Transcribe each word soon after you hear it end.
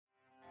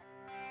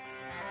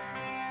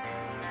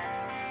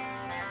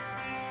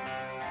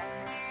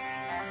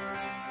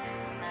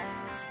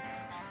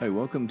Hi,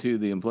 welcome to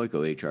the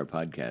Employco HR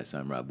podcast.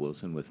 I'm Rob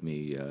Wilson. With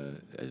me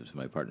is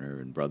my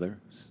partner and brother,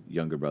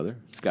 younger brother,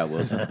 Scott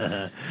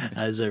Wilson.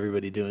 How's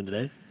everybody doing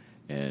today?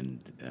 And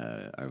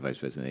our Vice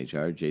President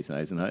of HR, Jason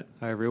Eisenhut.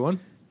 Hi,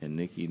 everyone. And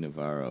Nikki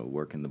Navarro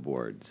working the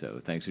board.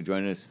 So thanks for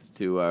joining us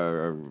to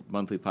our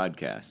monthly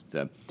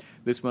podcast.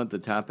 This month the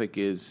topic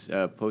is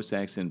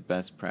post-accident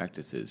best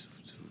practices.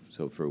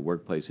 So for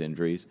workplace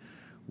injuries,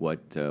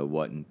 what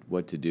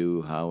to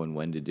do, how and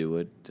when to do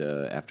it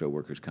after a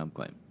workers' comp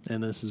claim.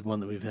 And this is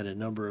one that we've had a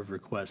number of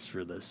requests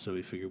for this, so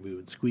we figured we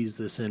would squeeze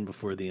this in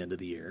before the end of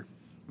the year.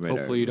 Right,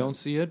 hopefully you don't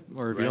see it,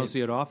 or if you don't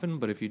see it often,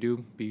 but if you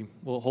do,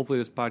 hopefully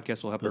this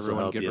podcast will help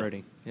everyone get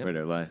ready. Yep. Right,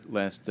 our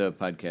last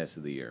podcast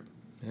of the year.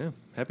 Yeah,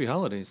 happy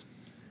holidays.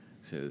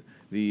 So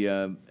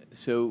as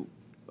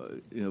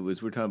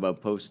we're talking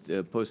about post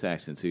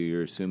accident, so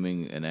you're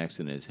assuming an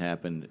accident has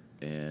happened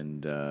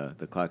and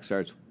the clock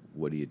starts.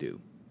 What do you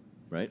do,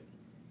 right?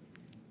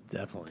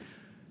 Definitely.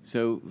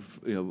 So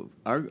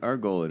our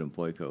goal at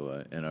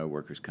Employco and our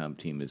workers' comp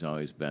team has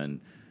always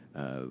been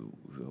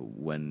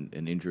when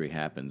an injury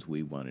happens,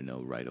 we want to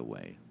know right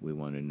away. We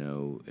want to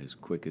know as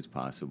quick as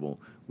possible.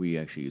 We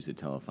actually use a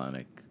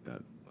telephonic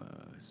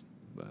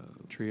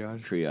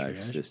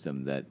triage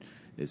system that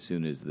as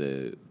soon as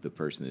the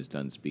person is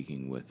done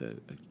speaking with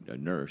a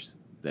nurse,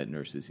 that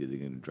nurse is either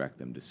going to direct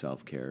them to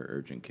self-care,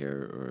 urgent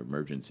care, or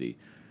emergency.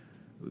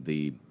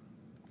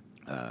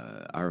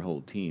 Our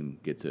whole team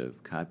gets a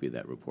copy of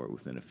that report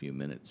within a few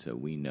minutes, so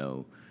we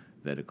know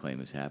that a claim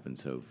has happened.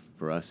 So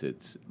for us,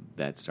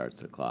 that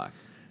starts the clock.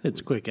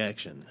 It's quick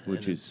action,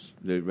 which is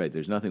right.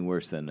 There's nothing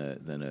worse than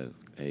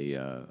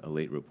a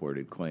late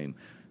reported claim.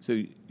 So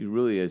you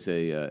really, as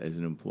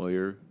an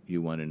employer,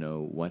 you want to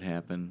know what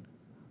happened,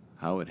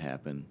 how it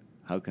happened,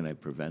 how can I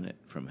prevent it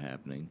from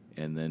happening,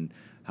 and then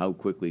how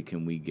quickly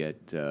can we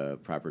get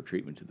proper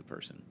treatment to the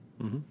person.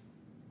 Mm-hmm.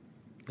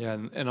 Yeah,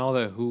 and all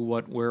the who,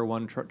 what, where,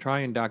 when,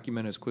 try and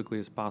document as quickly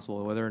as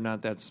possible, whether or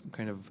not that's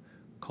kind of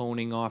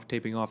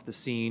taping off the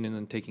scene and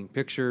then taking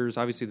pictures.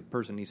 Obviously, the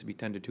person needs to be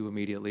tended to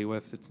immediately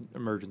if it's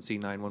emergency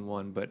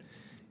 911, but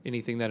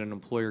anything that an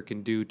employer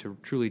can do to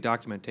truly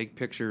document, take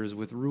pictures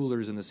with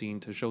rulers in the scene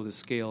to show the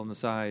scale and the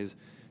size,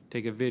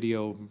 take a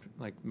video,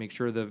 like make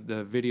sure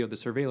the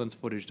surveillance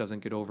footage doesn't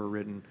get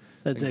overridden.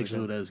 That's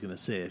actually what I was going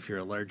to say. If you're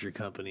a larger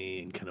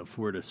company and can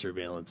afford a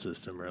surveillance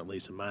system or at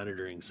least a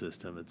monitoring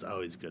system, it's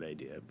always a good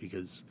idea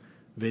because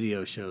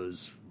video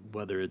shows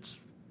whether it's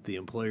the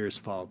employer's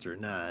fault or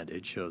not,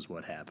 it shows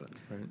what happened.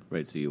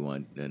 Right. So you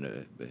want,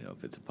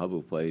 if it's a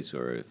public place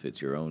or if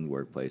it's your own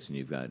workplace and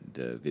you've got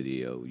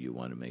video, you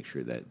want to make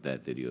sure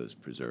that video is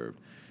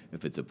preserved.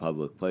 If it's a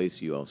public place,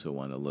 you also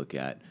want to look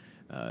at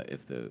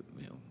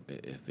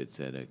if it's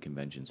at a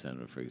convention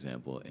center, for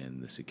example,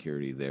 and the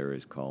security there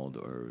is called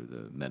or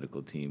the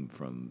medical team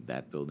from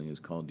that building is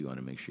called, you want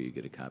to make sure you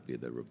get a copy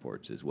of the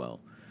reports as well.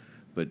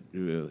 But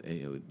you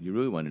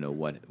really want to know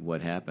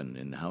what happened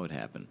and how it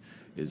happened.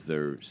 Is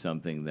there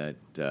something that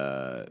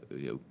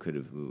could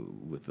have,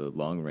 with a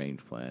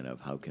long-range plan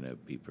of how can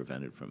it be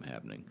prevented from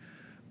happening?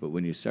 But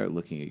when you start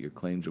looking at your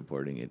claims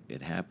reporting,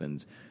 it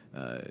happens.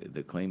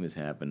 The claim has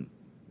happened.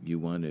 You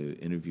want to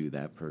interview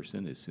that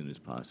person as soon as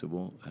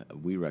possible.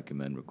 We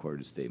recommend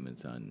recorded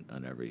statements on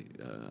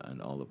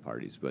all the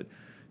parties. But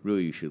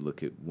really, you should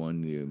look at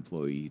 1, the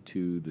employee,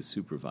 2, the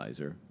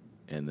supervisor,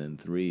 and then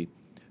 3,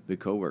 the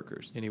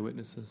coworkers. Any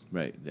witnesses?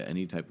 Right,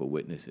 any type of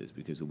witnesses,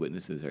 because the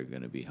witnesses are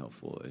going to be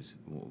helpful as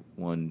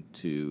one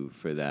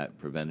for that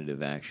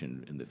preventative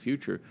action in the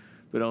future,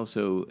 but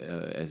also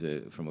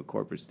from a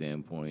corporate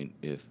standpoint,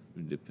 if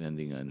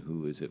depending on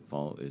who is at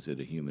fault, is it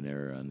a human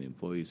error on the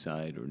employee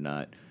side or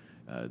not?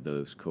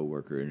 Those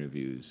coworker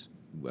interviews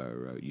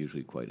are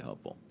usually quite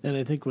helpful. And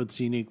I think what's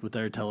unique with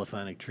our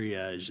telephonic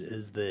triage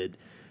is that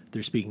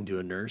they're speaking to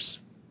a nurse,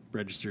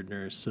 registered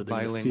nurse, so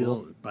they're going to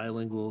feel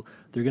bilingual.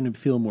 They're going to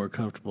feel more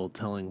comfortable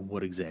telling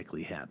what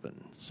exactly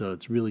happened. So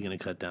it's really going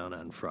to cut down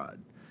on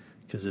fraud.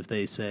 Because if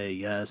they say,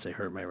 yes, I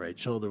hurt my right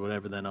shoulder,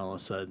 whatever, then all of a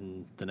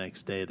sudden the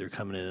next day they're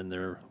coming in and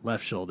their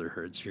left shoulder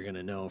hurts, you're going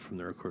to know from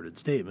the recorded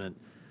statement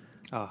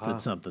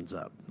that something's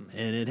up.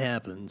 And it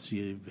happens.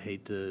 You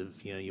hate to,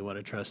 you want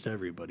to trust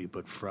everybody,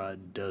 but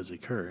fraud does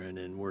occur. And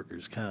in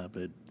workers' comp,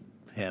 it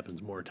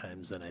happens more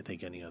times than I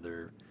think any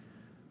other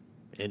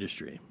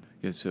industry.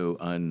 Yeah, so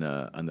on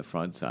the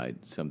fraud side,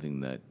 something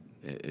that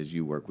as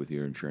you work with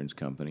your insurance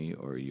company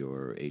or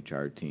your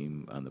HR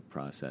team on the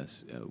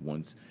process,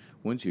 once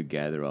you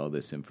gather all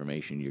this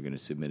information, you're going to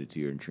submit it to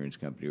your insurance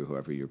company or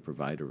whoever your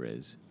provider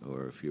is,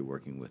 or if you're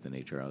working with an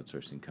HR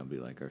outsourcing company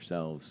like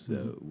ourselves,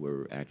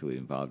 we're actively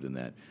involved in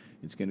that.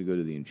 It's going to go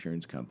to the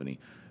insurance company.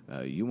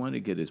 You want to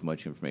get as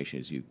much information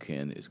as you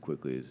can as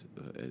quickly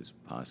as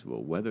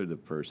possible, whether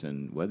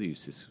you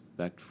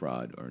suspect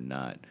fraud or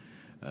not.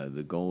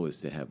 The goal is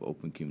to have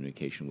open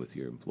communication with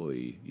your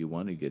employee. You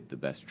want to get the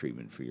best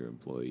treatment for your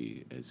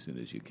employee as soon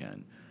as you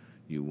can.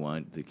 You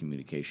want the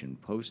communication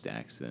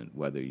post-accident,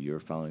 whether you're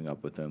following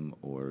up with them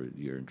or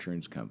your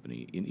insurance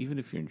company. And even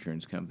if your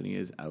insurance company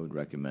is, I would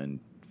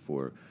recommend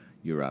for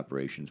your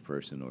operations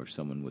person or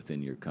someone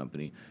within your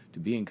company to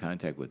be in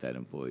contact with that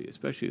employee,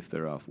 especially if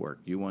they're off work.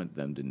 You want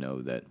them to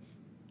know that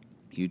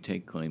you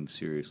take claims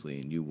seriously,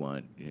 and you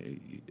want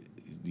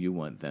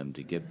them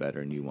to get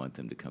better, and you want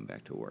them to come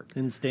back to work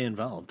and stay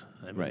involved.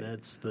 I mean, right.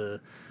 That's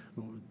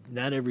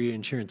not every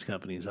insurance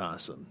company is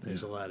awesome.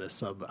 There's a lot of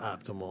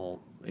suboptimal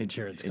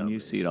insurance companies. And you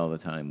see it all the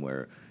time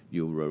where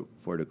you'll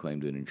report a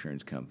claim to an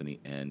insurance company,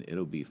 and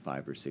it'll be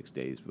 5 or 6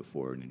 days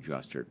before an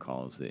adjuster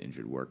calls the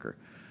injured worker.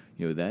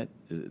 You know,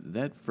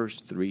 that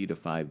first 3 to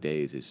 5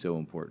 days is so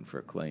important for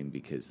a claim,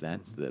 because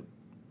that's the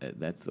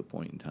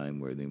point in time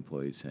where the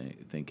employee's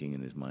thinking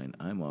in his mind,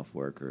 I'm off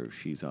work or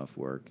she's off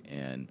work,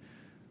 and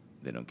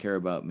they don't care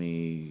about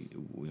me.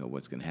 You know,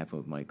 what's going to happen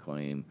with my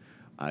claim?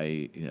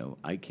 I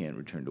can't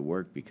return to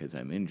work because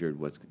I'm injured.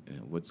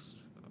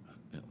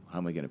 How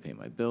am I going to pay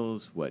my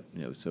bills?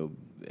 So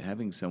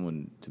having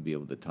someone to be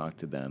able to talk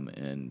to them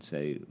and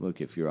say,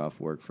 look, if you're off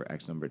work for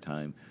X number of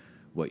time,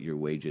 what your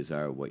wages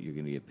are, what you're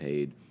going to get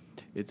paid,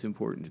 it's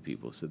important to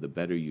people. So the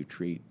better you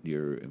treat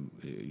your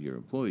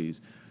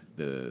employees,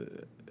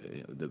 the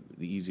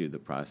easier the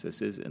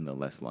process is, and the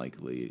less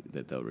likely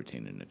that they'll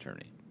retain an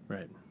attorney.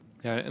 Right.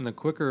 Yeah, and the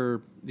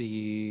quicker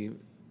the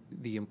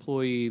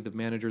employee, the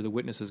manager, the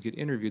witnesses get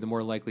interviewed, the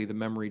more likely the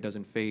memory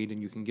doesn't fade,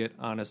 and you can get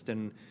honest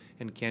and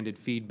candid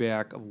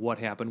feedback of what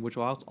happened, which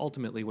will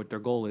ultimately what their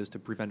goal is to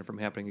prevent it from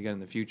happening again in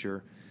the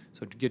future.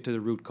 So to get to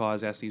the root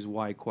cause, ask these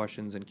why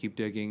questions and keep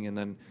digging, and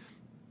then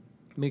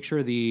make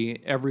sure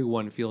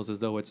everyone feels as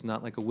though it's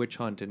not like a witch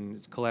hunt and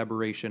it's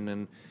collaboration.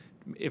 And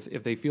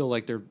if they feel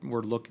like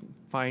we're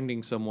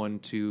finding someone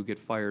to get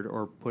fired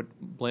or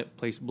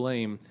place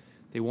blame,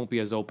 they won't be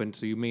as open,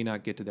 so you may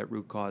not get to that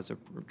root cause or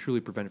truly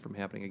prevent it from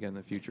happening again in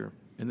the future.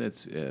 And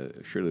that's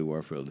Shirley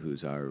Warfield,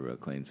 who's our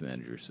claims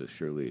manager. So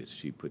Shirley,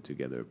 she put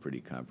together a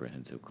pretty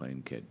comprehensive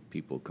claim kit.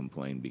 People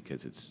complain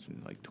because it's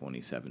like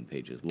 27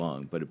 pages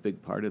long, but a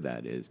big part of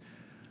that is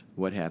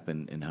what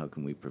happened and how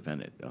can we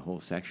prevent it. A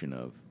whole section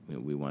of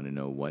we want to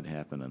know what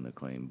happened on the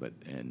claim,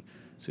 and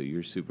so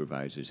your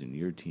supervisors and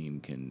your team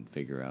can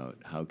figure out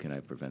how can I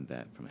prevent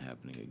that from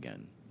happening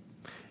again.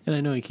 And I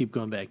know you keep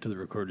going back to the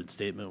recorded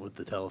statement with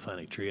the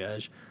telephonic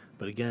triage,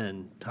 but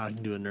again,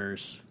 talking to a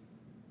nurse,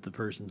 the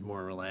person's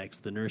more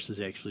relaxed. The nurse is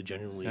actually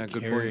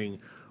genuinely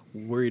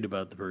worried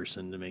about the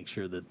person to make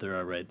sure that they're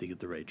all right, they get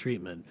the right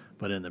treatment.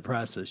 But in the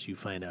process, you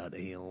find out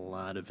a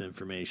lot of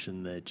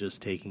information that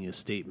just taking a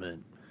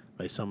statement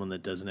by someone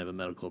that doesn't have a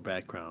medical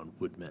background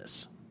would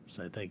miss.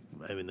 So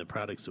the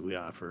products that we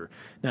offer,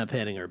 not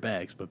patting our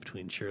backs, but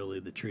between Shirley,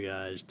 the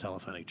triage,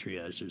 telephonic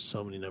triage, there's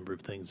so many number of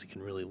things that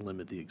can really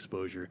limit the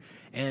exposure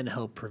and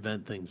help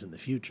prevent things in the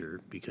future,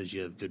 because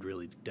you have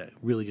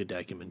really good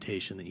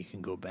documentation that you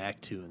can go back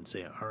to and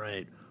say, all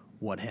right,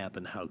 what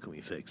happened? How can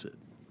we fix it?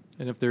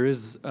 And if there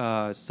is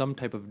some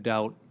type of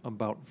doubt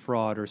about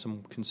fraud or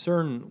some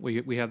concern,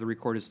 we have the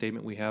recorded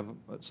statement. We have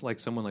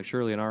someone like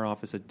Shirley in our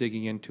office that's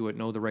digging into it,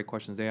 know the right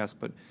questions to ask,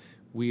 but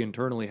we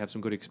internally have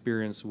some good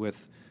experience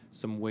with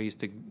some ways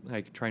to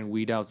try and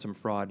weed out some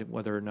fraud,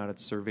 whether or not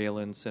it's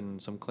surveillance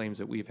and some claims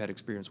that we've had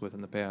experience with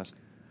in the past.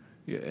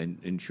 Yeah,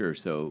 and sure.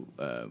 So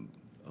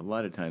a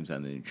lot of times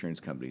on the insurance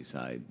company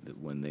side,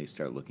 when they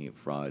start looking at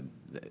fraud,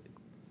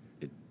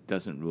 they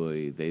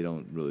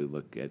don't really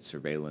look at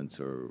surveillance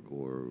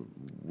or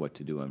what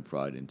to do on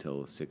fraud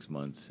until 6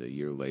 months, a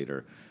year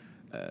later.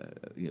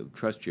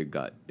 Trust your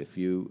gut. If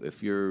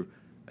you're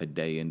a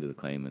day into the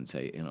claim and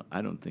say,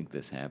 I don't think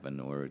this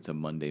happened, or it's a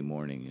Monday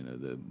morning.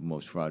 The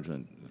most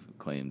fraudulent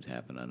claims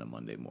happen on a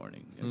Monday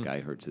morning. A guy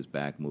hurts his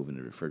back moving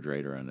the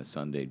refrigerator on a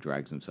Sunday,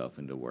 drags himself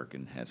into work,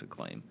 and has a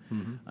claim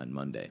on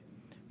Monday,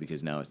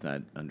 because now it's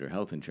not under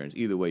health insurance.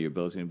 Either way, your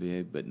bill's going to be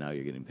paid, but now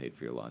you're getting paid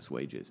for your lost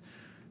wages.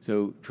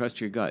 So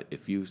trust your gut.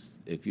 If you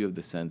have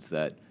the sense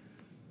that,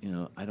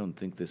 I don't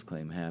think this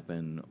claim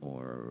happened,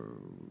 or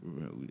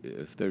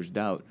if there's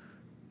doubt,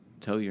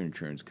 tell your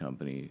insurance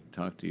company,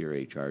 talk to your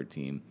HR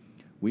team.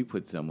 We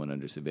put someone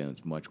under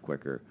surveillance much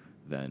quicker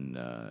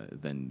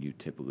than you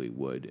typically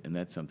would, and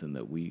that's something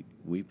that we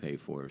pay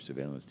for, a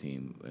surveillance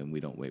team, and we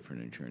don't wait for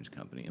an insurance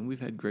company. And we've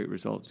had great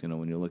results.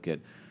 When you look at,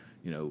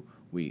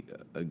 we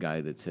had a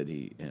guy that said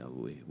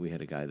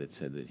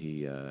that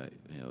he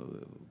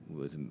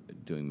was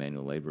doing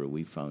manual labor.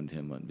 We found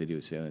him on video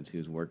surveillance. He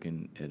was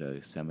working at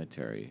a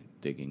cemetery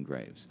digging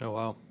graves. Oh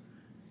wow!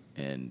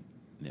 And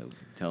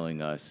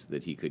telling us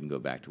that he couldn't go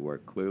back to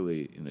work.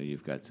 Clearly,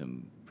 you've got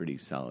some pretty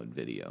solid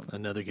video.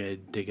 Another guy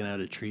digging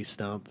out a tree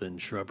stump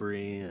and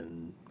shrubbery,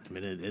 and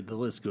the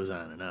list goes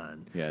on and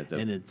on. Yeah,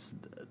 and it's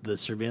the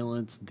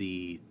surveillance,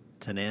 the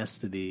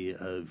tenacity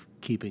of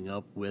keeping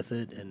up with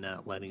it and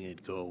not letting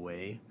it go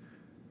away.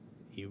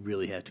 You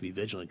really have to be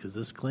vigilant, because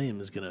this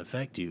claim is going to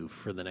affect you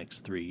for the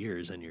next 3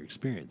 years and your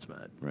experience,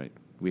 Matt. Right.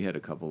 We've had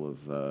a couple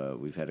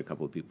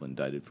of people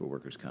indicted for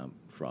workers' comp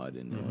fraud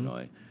in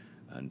Illinois.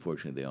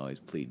 Unfortunately, they always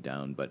plead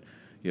down, but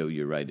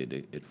you're right.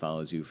 It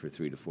follows you for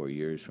 3 to 4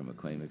 years from a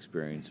claim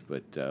experience.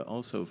 But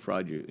also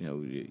fraud,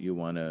 you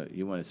want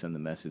to send the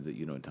message that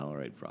you don't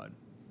tolerate fraud.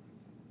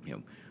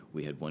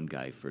 We had one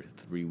guy for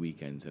 3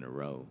 weekends in a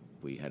row.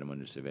 We had him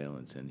under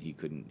surveillance, and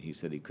he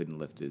said he couldn't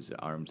lift his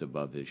arms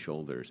above his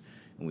shoulders,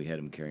 and we had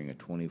him carrying a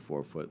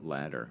 24-foot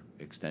ladder,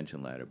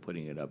 extension ladder,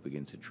 putting it up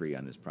against a tree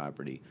on his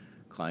property,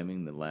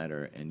 climbing the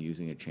ladder and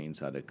using a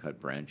chainsaw to cut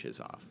branches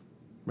off.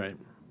 Right.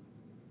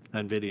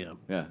 On video.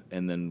 Yeah,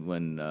 and then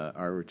when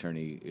our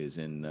attorney is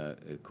in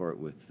court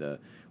with the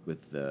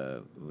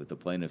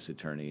plaintiff's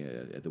attorney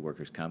at the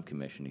Workers' Comp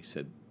Commission, he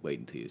said, "Wait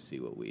until you see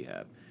what we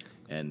have."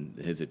 And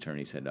his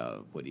attorney said,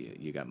 "What do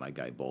you got my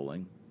guy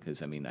bowling?"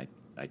 Because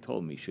I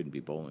told him he shouldn't be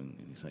bowling,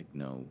 and he's like,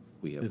 "No,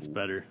 we have it's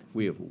better.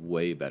 We have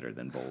way better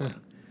than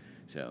bowling."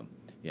 So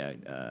yeah,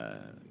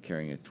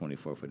 carrying a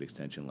 24-foot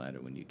extension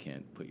ladder when you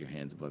can't put your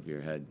hands above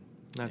your head,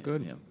 not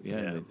good.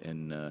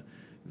 And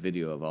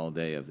video of all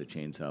day of the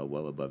chainsaw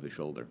well above his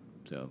shoulder.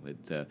 So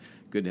it's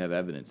good to have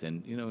evidence.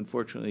 And,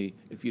 unfortunately,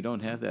 if you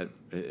don't have that,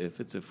 if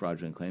it's a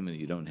fraudulent claim and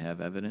you don't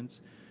have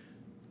evidence,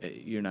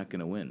 you're not going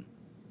to win.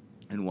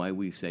 And why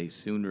we say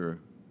sooner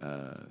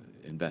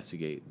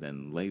investigate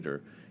than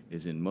later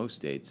is in most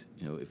states,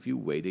 if you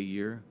wait a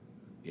year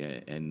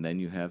and then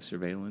you have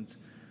surveillance,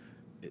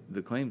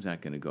 the claim's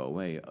not going to go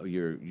away.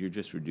 You're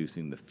just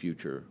reducing the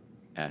future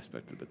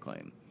aspect of the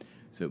claim.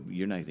 So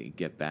you're not going to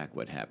get back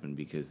what happened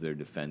because their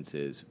defense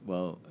is,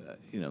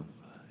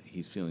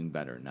 he's feeling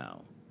better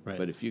now. Right.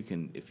 But if you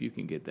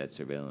can get that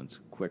surveillance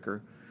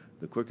quicker,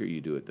 the quicker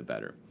you do it, the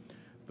better.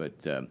 But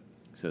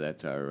so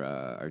that's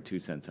our 2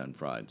 cents on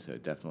fraud. So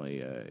definitely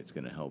it's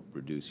going to help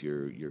reduce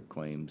your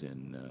claims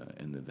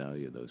and the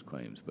value of those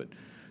claims. But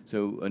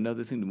so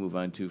another thing to move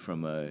on to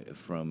from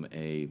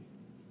a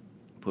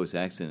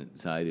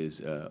post-accident side is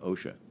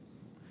OSHA.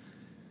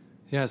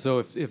 Yeah, so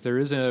if there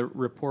is a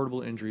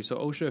reportable injury, so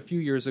OSHA a few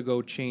years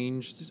ago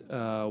changed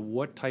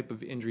what type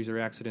of injuries or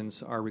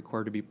accidents are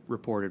required to be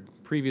reported.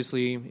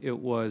 Previously, it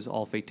was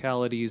all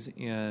fatalities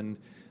and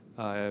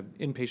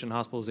inpatient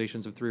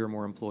hospitalizations of 3 or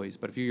more employees.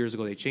 But a few years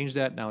ago, they changed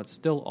that. Now it's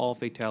still all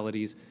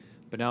fatalities.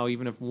 But now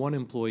even if one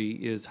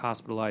employee is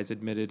hospitalized,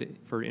 admitted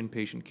for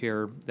inpatient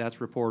care, that's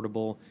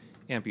reportable.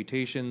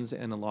 Amputations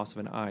and the loss of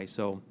an eye.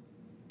 So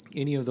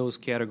any of those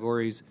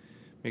categories,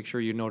 make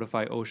sure you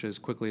notify OSHA as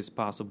quickly as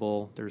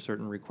possible. There are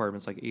certain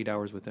requirements like 8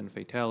 hours within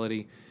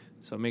fatality.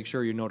 So make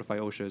sure you notify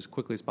OSHA as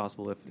quickly as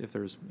possible if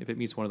it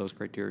meets one of those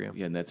criteria.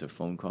 Yeah, and that's a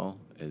phone call.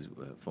 As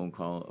a phone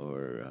call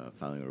or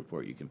filing a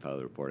report, you can file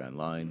the report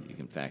online. You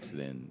can fax it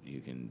in. You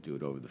can do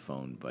it over the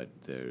phone. But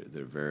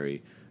they're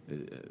very,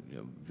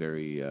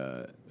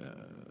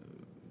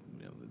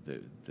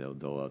 they'll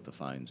dole out the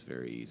fines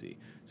very easy.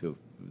 So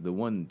the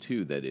one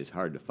too that is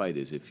hard to fight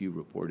is if you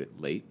report it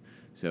late.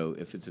 So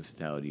if it's a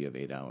fatality of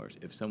 8 hours,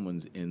 if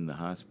someone's in the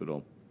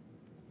hospital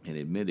and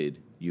admitted,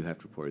 you have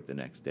to report it the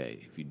next day.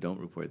 If you don't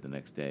report it the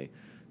next day,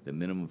 the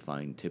minimum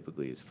fine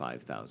typically is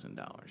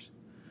 $5,000.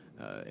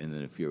 And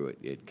then if you're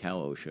at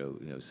Cal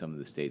OSHA, some of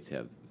the states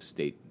have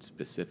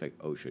state-specific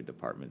OSHA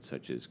departments,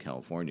 such as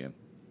California.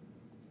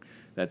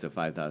 That's a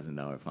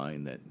 $5,000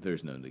 fine that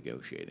there's no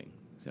negotiating.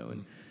 So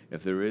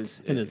if there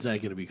is... And it's not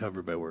going to be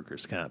covered by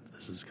workers' comp.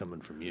 This is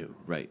coming from you.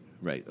 Right.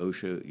 Your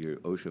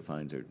OSHA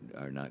fines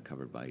are not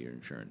covered by your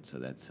insurance. So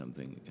that's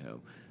something,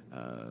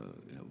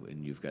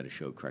 and you've got to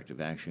show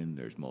corrective action.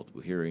 There's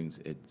multiple hearings.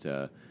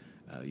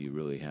 You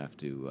really have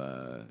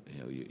to,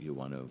 you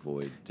want to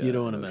avoid... you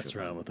don't want to mess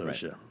around with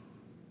OSHA.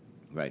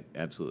 Right,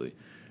 absolutely.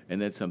 And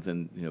that's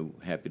something,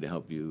 happy to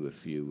help you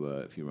if you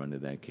run into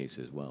that case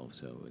as well.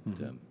 So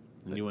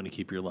and you want to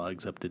keep your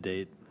logs up to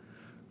date.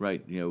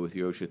 Right, with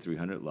your OSHA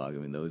 300 log, I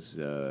mean, those,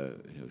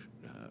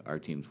 our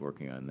team's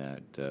working on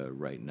that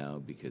right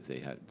now because they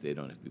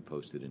don't have to be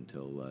posted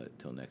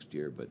until next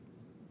year. But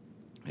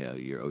yeah,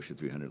 your OSHA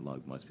 300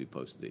 log must be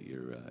posted at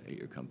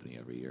your company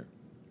every year.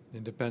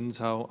 It depends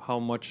how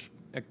much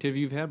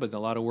activity you've had, but a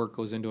lot of work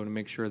goes into it to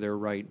make sure they're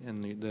right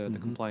and the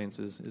compliance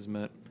is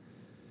met.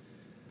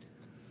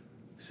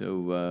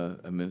 So,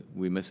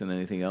 we missing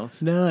anything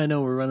else? No, I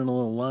know we're running a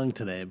little long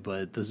today,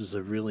 but this is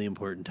a really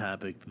important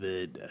topic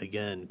that,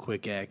 again,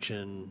 quick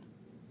action,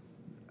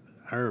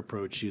 our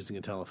approach using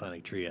a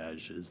telephonic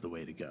triage is the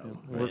way to go.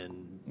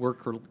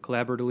 Work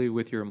collaboratively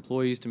with your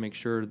employees to make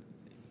sure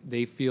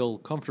they feel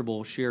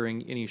comfortable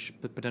sharing any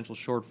potential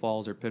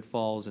shortfalls or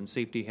pitfalls and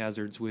safety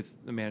hazards with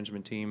the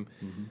management team.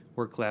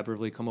 Work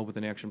collaboratively, come up with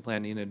an action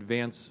plan in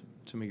advance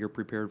to make you're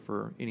prepared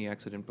for any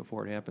accident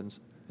before it happens.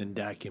 And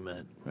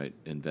document. Right,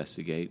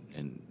 investigate,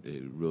 and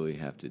really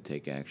have to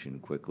take action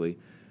quickly.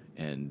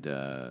 And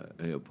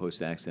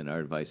post-accident, our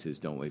advice is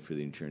don't wait for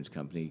the insurance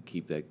company.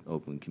 Keep that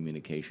open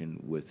communication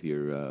with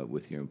your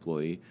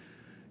employee.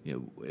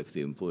 If the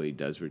employee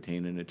does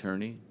retain an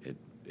attorney,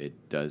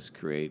 it does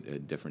create a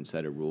different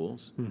set of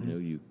rules.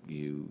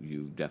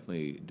 You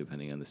definitely,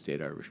 depending on the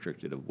state, are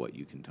restricted of what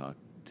you can talk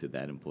to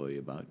that employee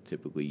about.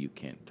 Typically, you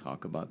can't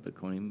talk about the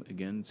claim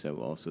again. So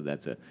also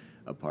that's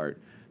a part.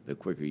 The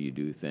quicker you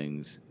do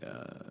things,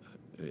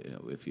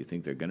 if you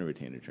think they're going to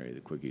retain an attorney, the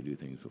quicker you do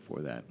things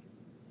before that,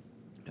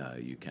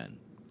 you can.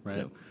 Right.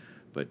 So,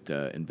 but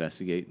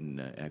investigate and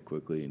act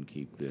quickly and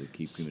keep Stay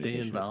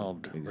communication.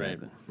 involved.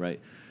 Exactly.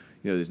 Right.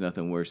 there's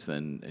nothing worse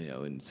than,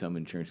 and some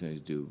insurance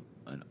companies do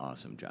an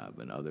awesome job,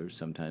 and others,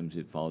 sometimes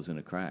it falls in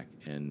a crack,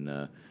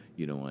 and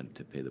you don't want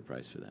to pay the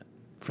price for that.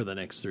 For the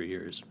next 3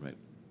 years. Right.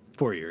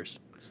 4 years.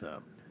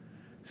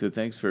 So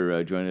thanks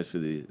for joining us for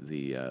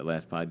the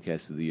last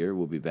podcast of the year.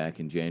 We'll be back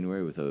in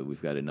January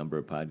we've got a number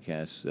of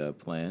podcasts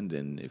planned,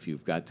 and if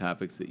you've got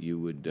topics that you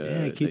would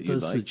keep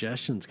those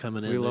suggestions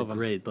coming in. We love them.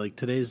 Great. Like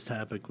today's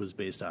topic was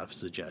based off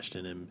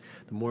suggestion, and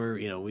the more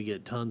we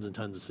get tons and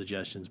tons of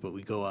suggestions, but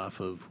we go off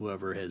of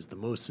whoever has the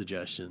most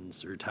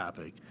suggestions or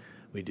topic.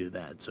 We do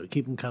that. So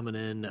keep them coming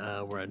in.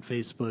 We're on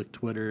Facebook,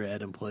 Twitter,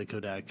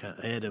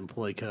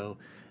 @employco,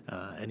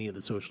 any of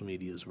the social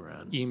medias we're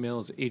on.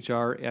 Email is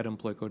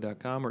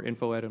hr@employco.com or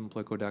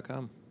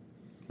info@employco.com.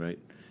 Right.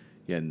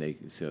 Yeah, and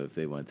so if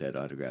they want that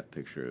autographed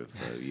picture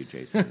of you,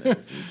 Jason,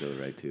 then you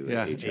go right to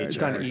HR.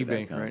 It's on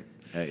eBay, right?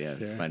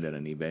 Yeah, find it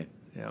on eBay.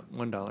 Yeah,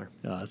 $1.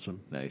 Awesome.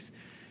 Nice.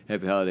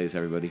 Happy holidays,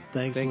 everybody.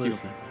 Thanks Thank for you.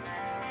 listening.